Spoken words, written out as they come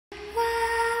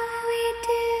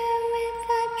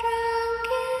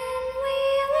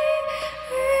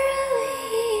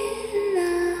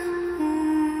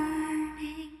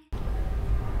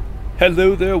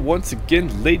Hello there once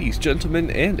again, ladies,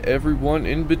 gentlemen, and everyone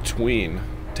in between.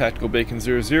 Tactical Bacon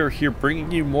 00 here,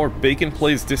 bringing you more Bacon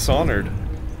Plays Dishonored.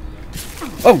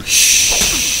 Oh, shh!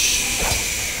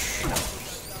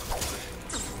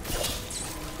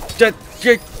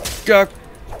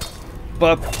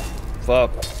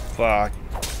 Fuck.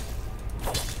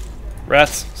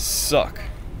 Rats suck.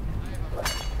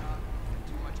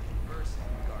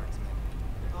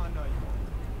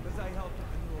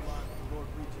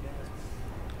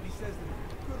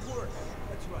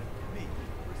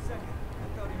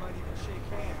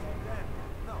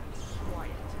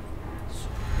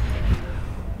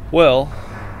 Well,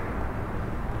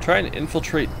 trying to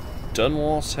infiltrate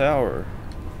Dunwall Tower.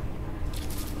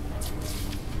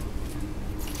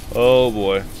 Oh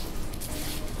boy.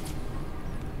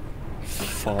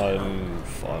 Fun.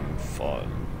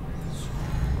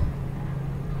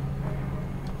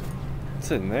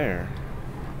 What's in there?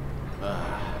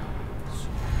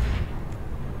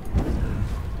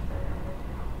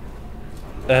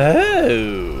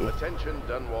 Oh! Attention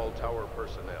Dunwall Tower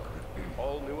personnel.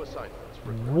 All new assignments.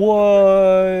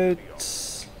 What?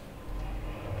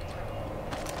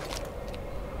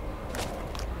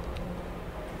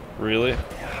 Really?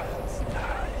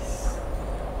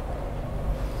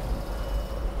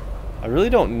 I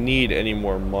really don't need any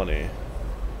more money.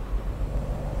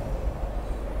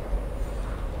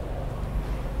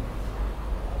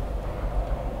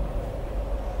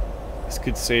 This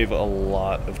could save a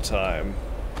lot of time.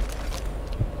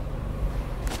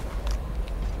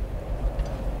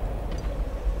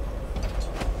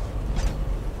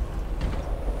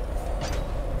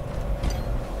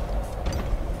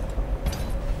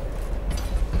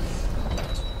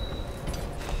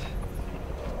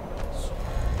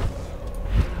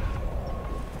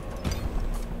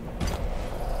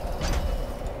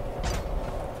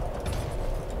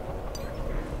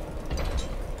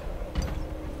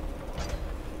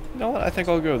 You know what? I think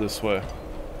I'll go this way.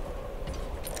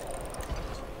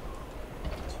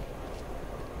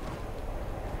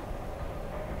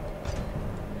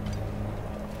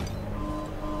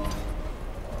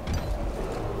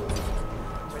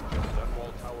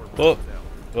 Oh.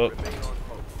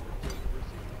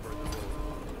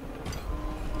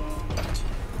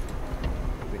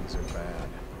 Things are bad.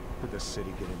 Could the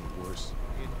city get any worse?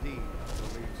 Indeed, I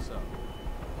believe so.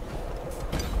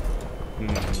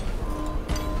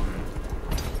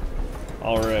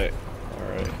 Alright.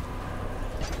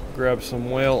 Grab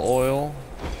some whale oil.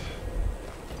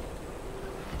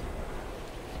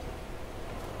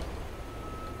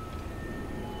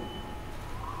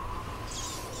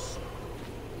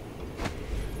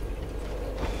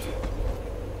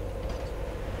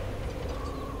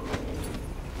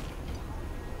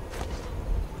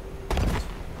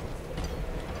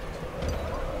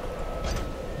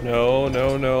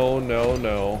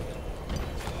 No.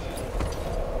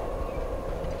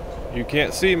 You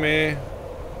can't see me.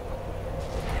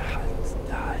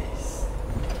 Nice.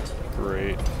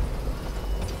 Great.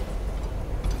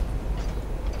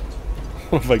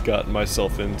 What have I gotten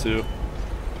myself into?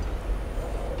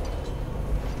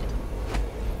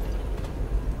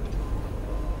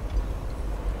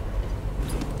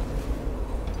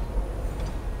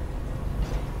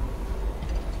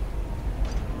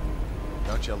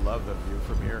 Don't you love the view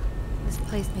from here? This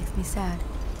place makes me sad.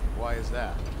 Why is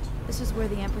that? This is where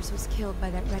the Empress was killed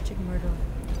by that wretched murderer.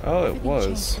 Oh, it Everything was.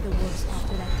 changed for the worse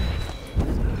after that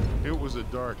day. It was a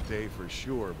dark day for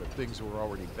sure, but things were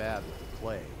already bad with the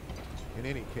plague. In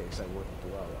any case, I wouldn't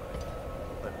dwell on it.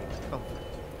 Let me comfort you.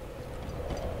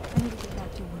 I need to get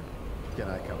back to work. Can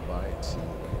I come by and see you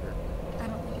later? I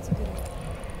don't think it's a good idea.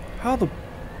 How the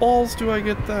balls do I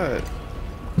get that?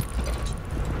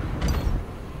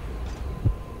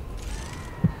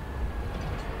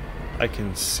 I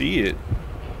can see it.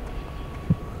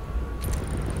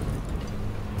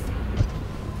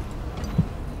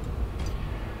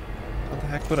 How the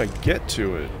heck would I get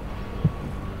to it?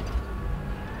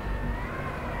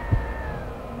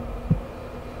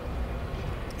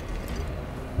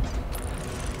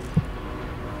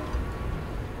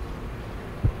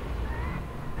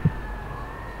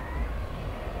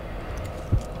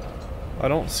 I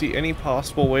don't see any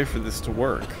possible way for this to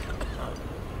work.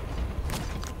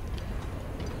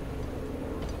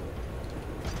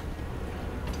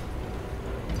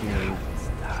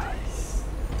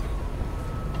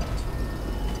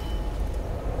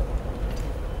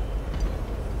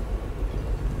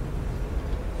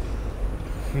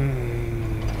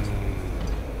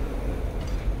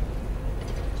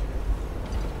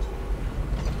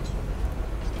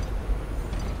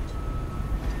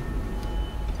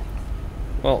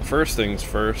 Well, first things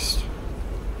first.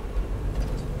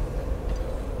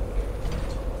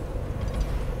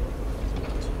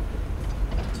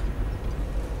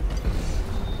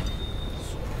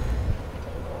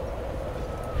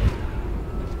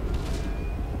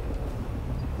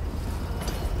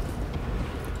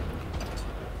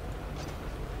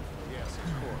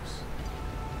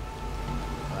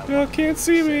 No, can't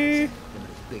see me. In this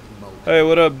big moat. Hey,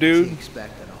 what up, He dude?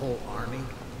 expected a whole army?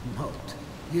 Moat.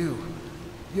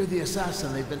 You're the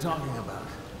assassin they've been talking about.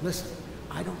 Listen,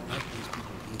 I don't like these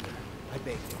people either. I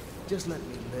beg you, just let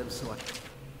me live so I can see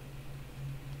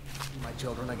my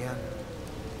children again.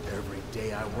 Every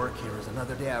day I work here is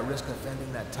another day I risk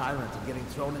offending that tyrant and getting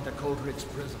thrown into Coldridge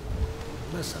prison.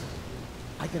 Listen,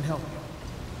 I can help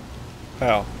you.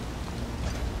 How?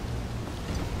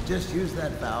 Just use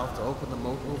that valve to open the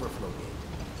moat overflow gate.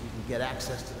 You can get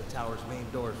access to the tower's main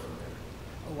doors from there.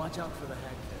 Oh, watch out for the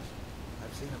hagfish.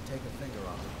 I've seen him take a finger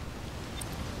off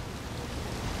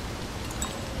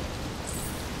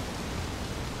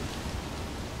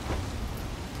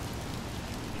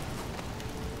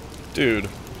it. Dude.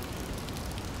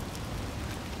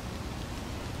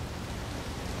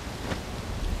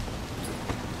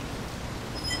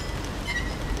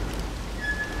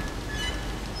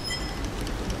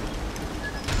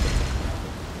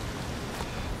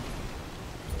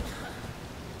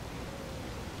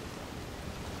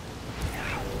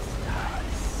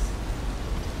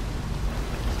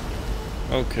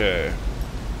 Okay.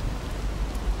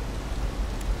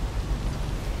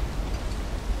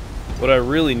 What I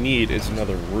really need is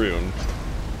another rune.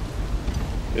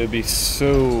 It'd be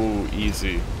so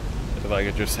easy if I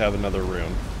could just have another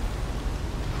rune.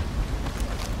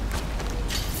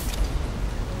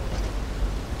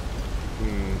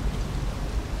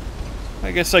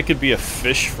 I guess I could be a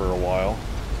fish for a while.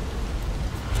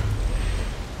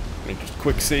 I mean, just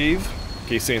quick save in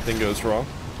case anything goes wrong.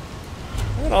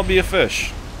 And I'll be a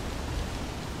fish.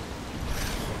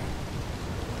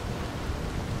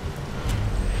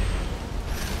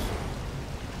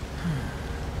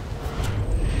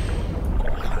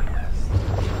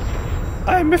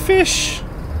 I'm a fish.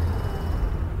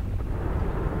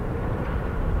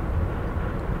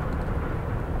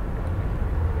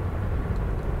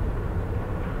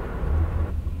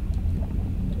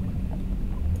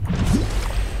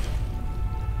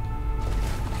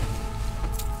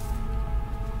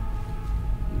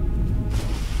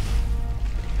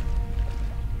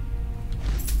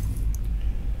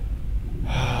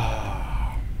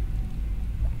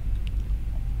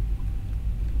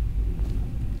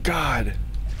 God.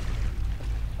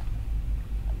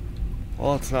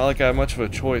 Well, it's not like I have much of a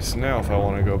choice now if I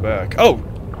want to go back. Oh!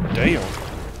 Damn.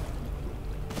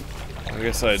 I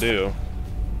guess I do.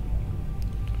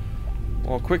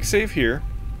 Well, quick save here,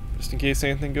 just in case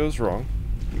anything goes wrong.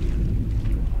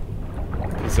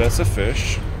 Possess a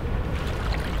fish.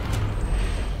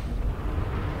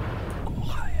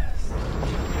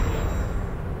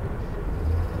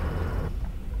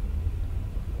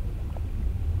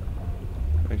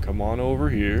 And come on over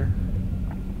here.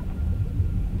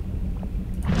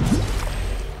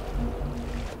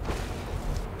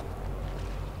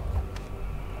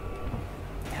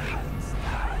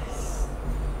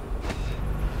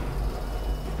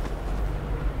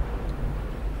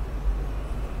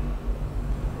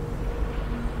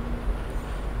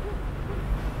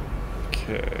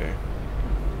 Okay.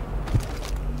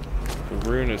 The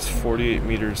rune is 48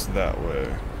 meters that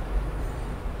way.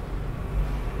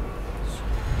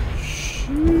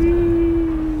 Jeez.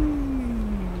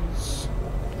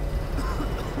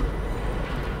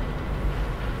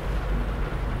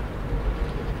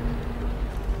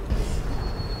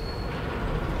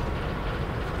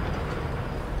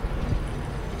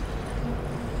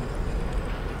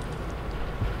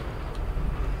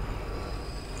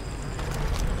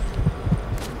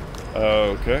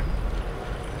 Okay.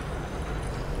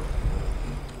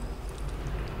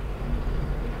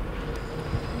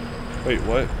 Wait,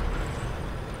 what?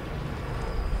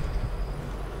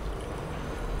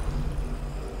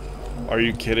 Are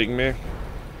you kidding me?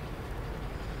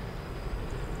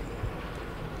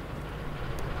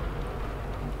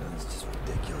 That's just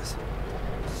ridiculous.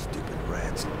 Stupid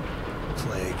rats.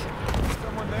 Plague.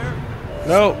 Someone there?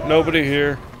 No, nobody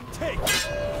here. Take.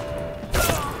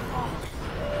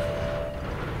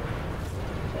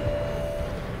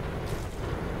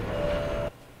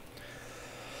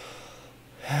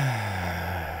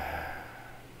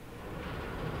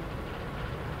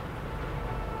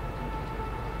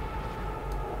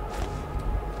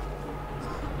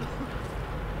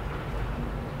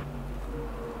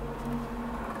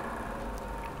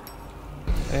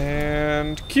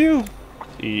 And Q.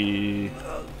 E.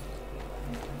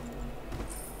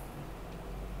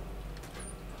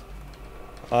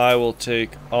 I will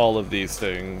take all of these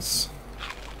things.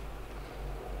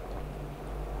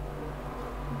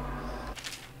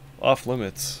 Off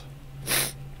limits.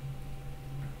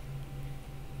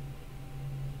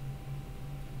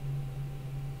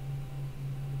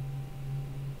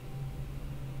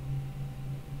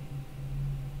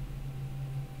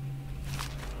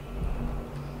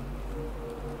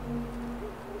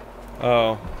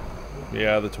 Oh.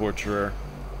 Yeah, the torturer.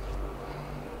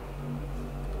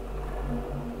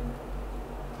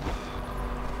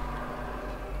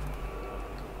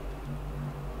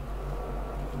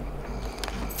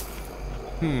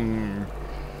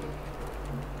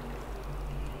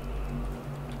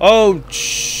 Oh,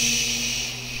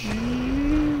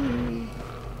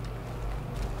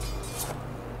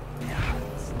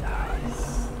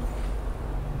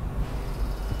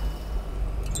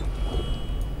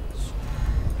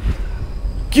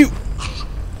 cute.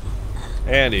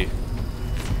 Andy.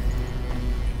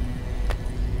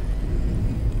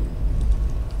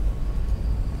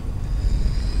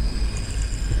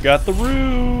 Got the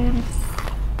rune.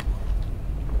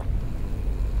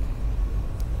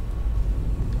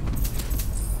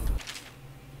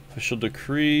 Official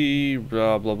decree,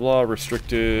 blah blah blah,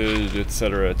 restricted,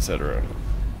 etc., etc.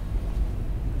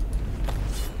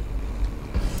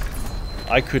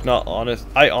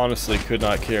 I honestly could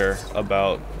not care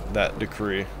about that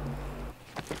decree.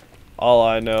 All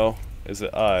I know is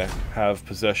that I have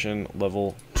possession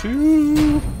level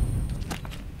 2.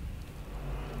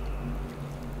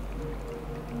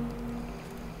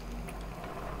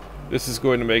 This is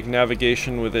going to make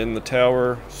navigation within the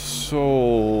tower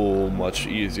so much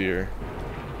easier.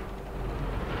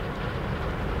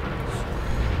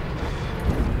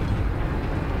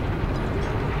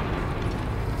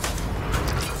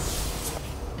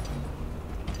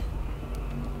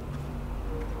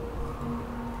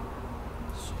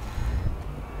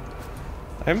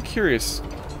 I'm curious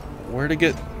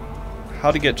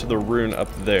how to get to the rune up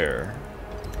there.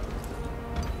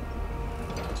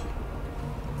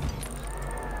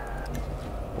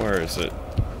 Where is it?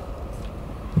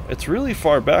 It's really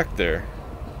far back there.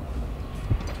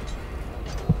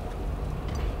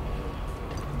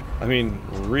 I mean,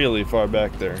 really far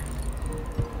back there.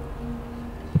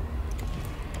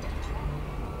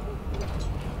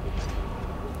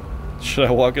 Should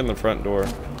I walk in the front door?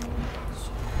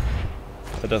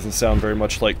 That doesn't sound very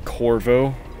much like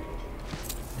Corvo.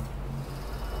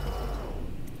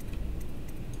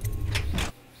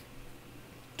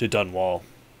 To Dunwall.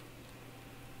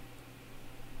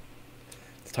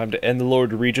 It's time to end the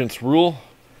Lord Regent's rule.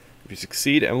 If you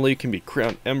succeed, Emily can be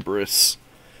crowned Empress.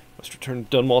 Must return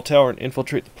to Dunwall Tower and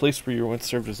infiltrate the place where you once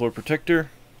served as Lord Protector.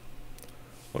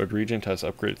 Lord Regent has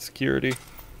upgraded security.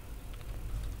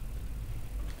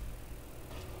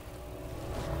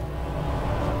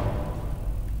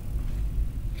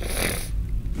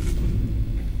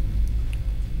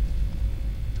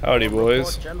 Howdy,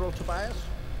 boys. General Tobias?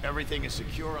 Everything is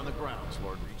secure on the grounds,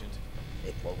 Lord Regent.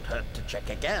 It won't hurt to check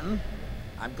again.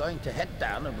 I'm going to head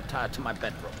down and retire to my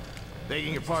bedroom.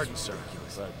 Begging your pardon, sir,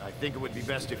 but I think it would be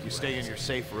best if you stay in your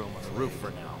safe room on the roof for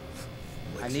now.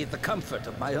 I need the comfort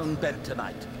of my own bed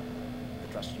tonight.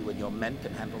 I trust you and your men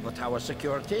can handle the tower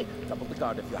security. Double the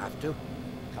guard if you have to.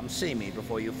 Come see me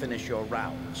before you finish your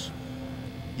rounds.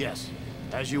 Yes,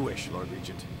 as you wish, Lord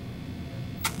Regent.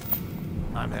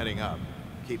 I'm heading up.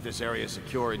 Keep this area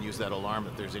secure and use that alarm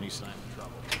if there's any sign of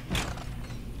trouble.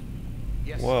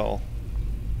 Yes. Well,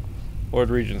 Lord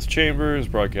Regent's chambers,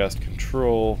 broadcast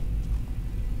control.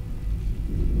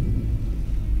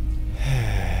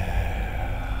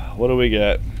 What do we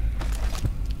get?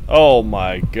 Oh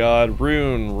my god,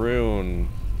 rune.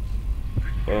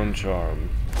 Bone charm.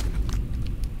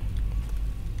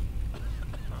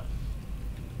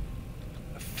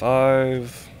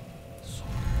 Five.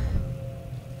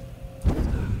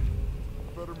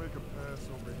 Better make a pass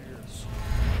over here.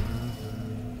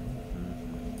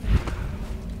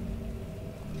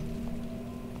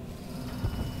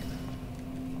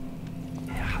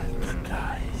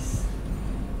 Nice.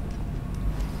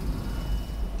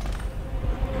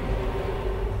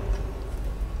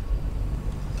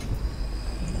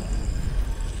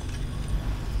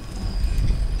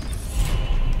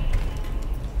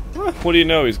 What do you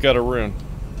know? He's got a rune.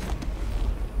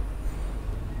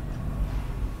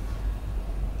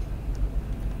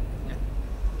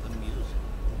 The music.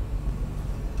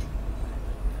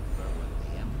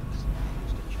 The Empress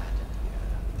used to chat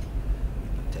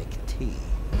at. Take tea.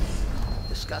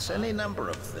 Discuss any number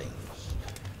of things.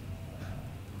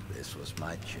 This was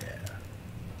my chair.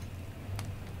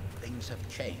 Things have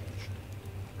changed.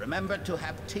 Remember to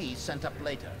have tea sent up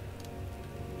later.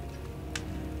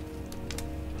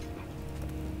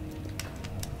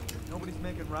 Nobody's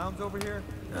making rounds over here?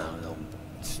 No,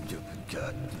 stupid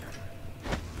gut.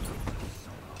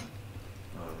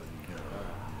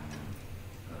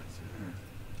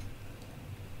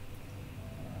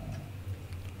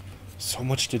 So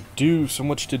much to do, so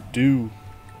much to do.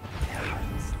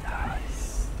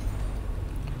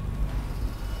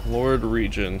 Lord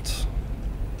Regent.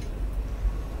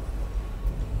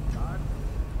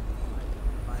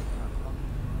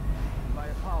 My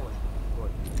apologies,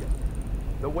 Lord Regent.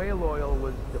 The whale oil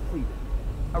was depleted.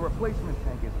 A replacement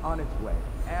tank is on its way,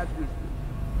 as we speak.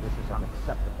 This is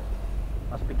unacceptable.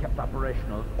 Must be kept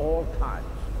operational at all times.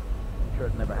 Sure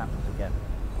it never happens again.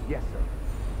 Yes, sir.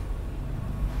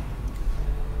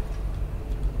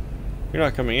 You're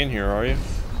not coming in here, are you?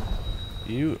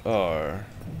 You are.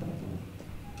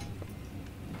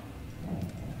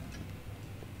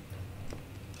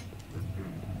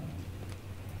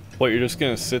 What, you're just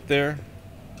gonna sit there?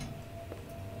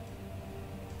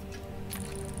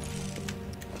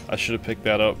 I should have picked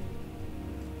that up.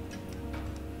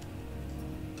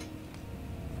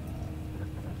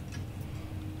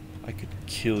 I could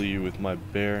kill you with my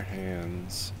bare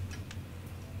hands.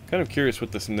 Kind of curious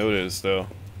what this note is, though.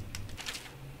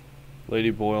 Lady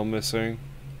Boyle missing.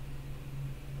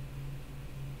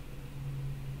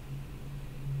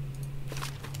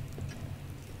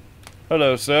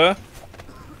 Hello, sir.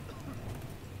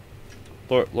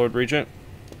 Lord Regent.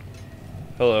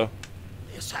 Hello.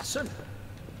 The assassin?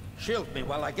 Shield me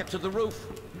while I get to the roof.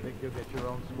 Think you'll get your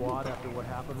own squad after what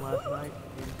happened last night?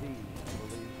 Indeed, I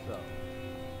believe so.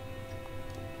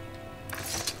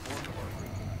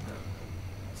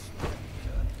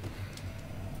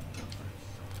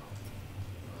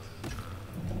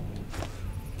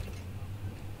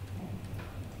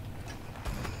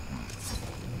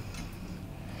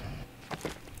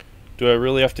 Do I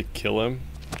really have to kill him?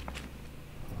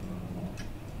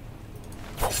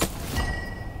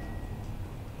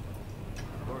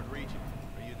 Lord Regent,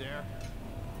 are you there?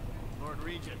 Lord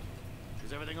Regent,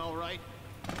 is everything all right?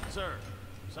 Sir,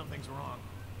 something's wrong.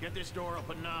 Get this door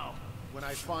open now. When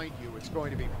I find you, it's going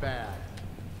to be bad.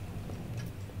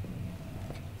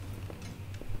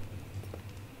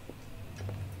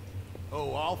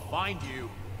 Oh, I'll find you.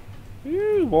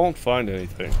 You won't find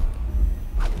anything.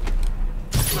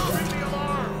 Bring the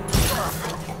alarm!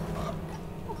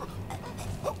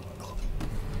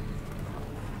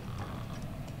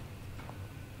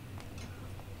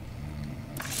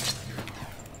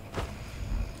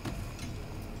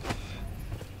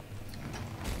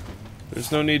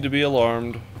 There's no need to be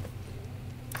alarmed.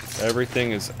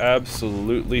 Everything is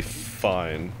absolutely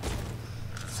fine.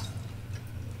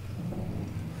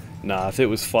 Nah, if it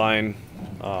was fine,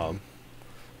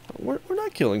 we're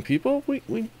not killing people. We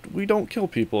don't kill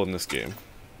people in this game.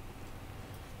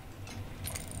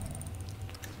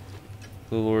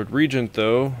 The Lord Regent,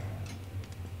 though,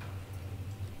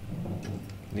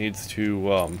 needs to,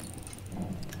 I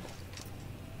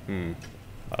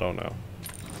don't know.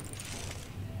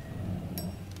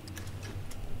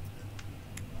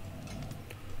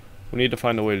 We need to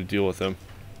find a way to deal with him.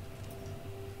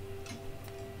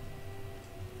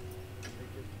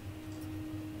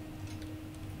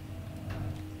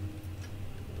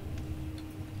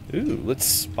 Ooh, let's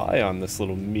spy on this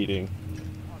little meeting.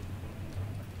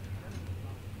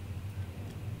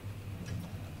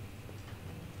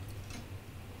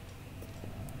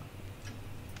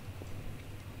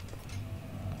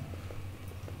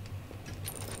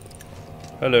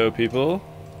 Hello, people.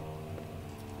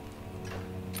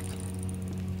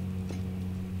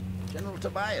 General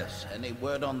Tobias, any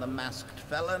word on the masked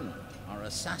felon, our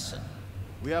assassin?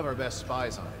 We have our best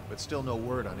spies on it, but still no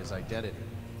word on his identity.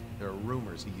 There are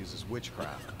rumors he uses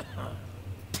witchcraft.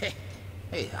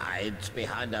 He hides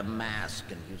behind a mask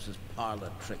and uses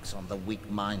parlor tricks on the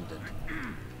weak-minded.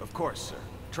 Of course, sir.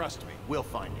 Trust me, we'll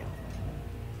find him.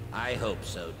 I hope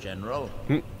so, General.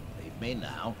 Leave me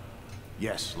now.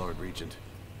 Yes, Lord Regent.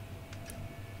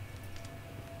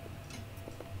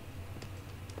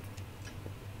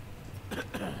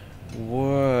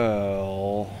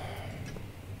 Well,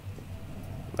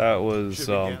 that was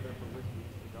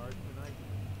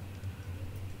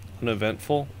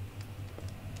uneventful.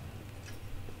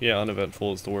 Yeah,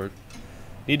 uneventful is the word.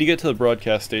 Need to get to the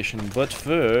broadcast station, but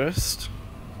first,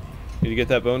 need to get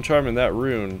that bone charm and that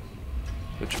rune,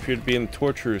 which appear to be in the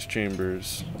torturer's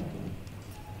chambers.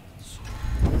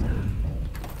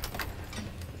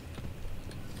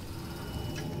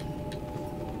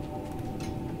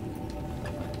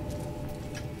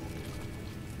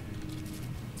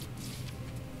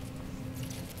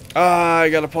 I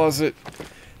gotta pause it.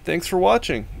 Thanks for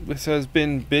watching. This has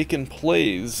been Bacon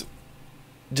Plays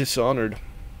Dishonored.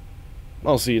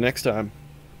 I'll see you next time.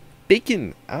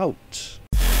 Bacon out.